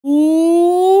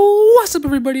What's up,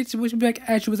 everybody? It's your boy back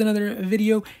at you with another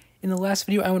video. In the last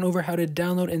video, I went over how to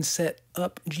download and set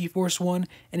up GeForce ONE,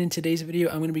 and in today's video,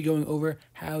 I'm going to be going over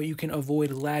how you can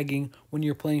avoid lagging when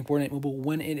you're playing Fortnite Mobile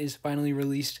when it is finally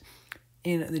released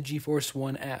in the GeForce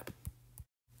ONE app.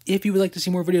 If you would like to see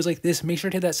more videos like this, make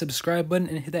sure to hit that subscribe button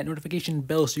and hit that notification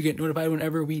bell so you get notified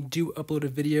whenever we do upload a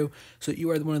video, so that you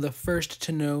are one of the first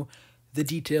to know the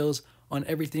details on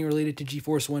everything related to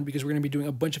GeForce ONE, because we're going to be doing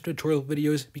a bunch of tutorial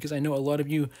videos, because I know a lot of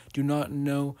you do not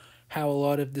know how a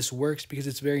lot of this works because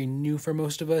it's very new for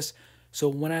most of us. So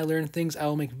when I learn things, I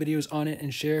will make videos on it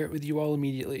and share it with you all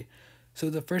immediately. So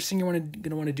the first thing you're going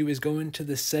to want to do is go into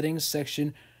the settings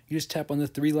section. You just tap on the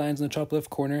three lines in the top left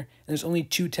corner, and there's only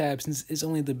two tabs since it's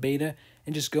only the beta,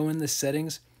 and just go in the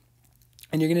settings.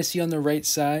 And you're going to see on the right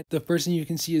side, the first thing you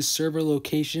can see is server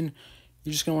location.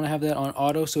 You're just going to want to have that on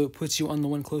auto, so it puts you on the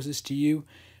one closest to you.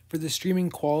 For the streaming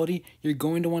quality, you're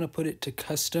going to want to put it to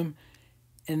custom,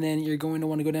 and then you're going to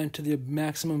want to go down to the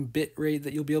maximum bit rate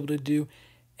that you'll be able to do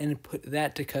and put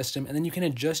that to custom. And then you can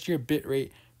adjust your bit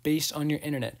rate based on your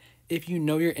internet. If you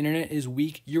know your internet is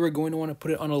weak, you are going to want to put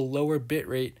it on a lower bit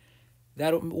rate.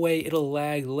 That way it'll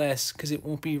lag less because it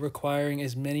won't be requiring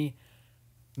as many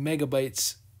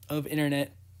megabytes of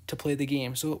internet to play the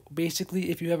game. So basically,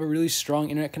 if you have a really strong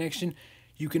internet connection,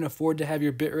 you can afford to have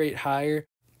your bitrate higher.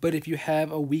 But if you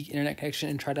have a weak internet connection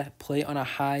and try to play on a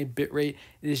high bitrate,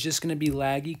 it is just going to be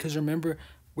laggy, because remember,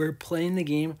 we're playing the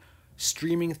game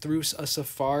streaming through a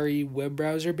Safari web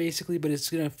browser basically, but it's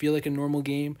going to feel like a normal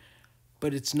game,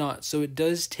 but it's not. So it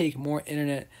does take more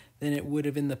internet than it would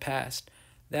have in the past.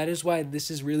 That is why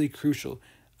this is really crucial.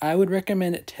 I would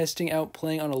recommend testing out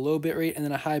playing on a low bitrate and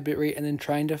then a high bitrate, and then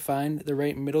trying to find the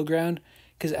right middle ground,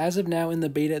 because as of now in the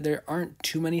beta, there aren't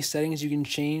too many settings you can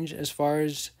change as far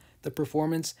as the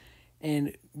performance,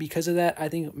 and because of that, I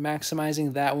think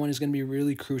maximizing that one is going to be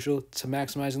really crucial to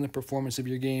maximizing the performance of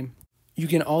your game. You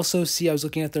can also see, I was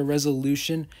looking at the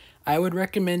resolution. I would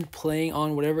recommend playing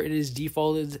on whatever it is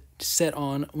defaulted set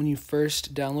on when you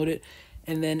first download it,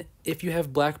 and then if you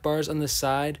have black bars on the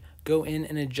side, go in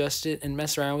and adjust it and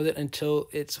mess around with it until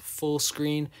it's full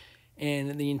screen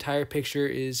and the entire picture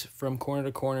is from corner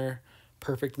to corner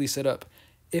perfectly set up.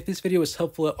 If this video was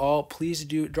helpful at all, please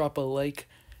do drop a like.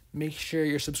 Make sure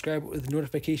you're subscribed with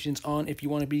notifications on if you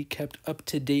want to be kept up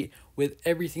to date with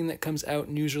everything that comes out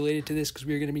news related to this, because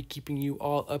we're going to be keeping you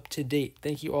all up to date.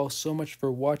 Thank you all so much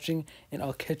for watching, and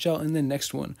I'll catch y'all in the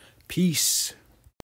next one. Peace.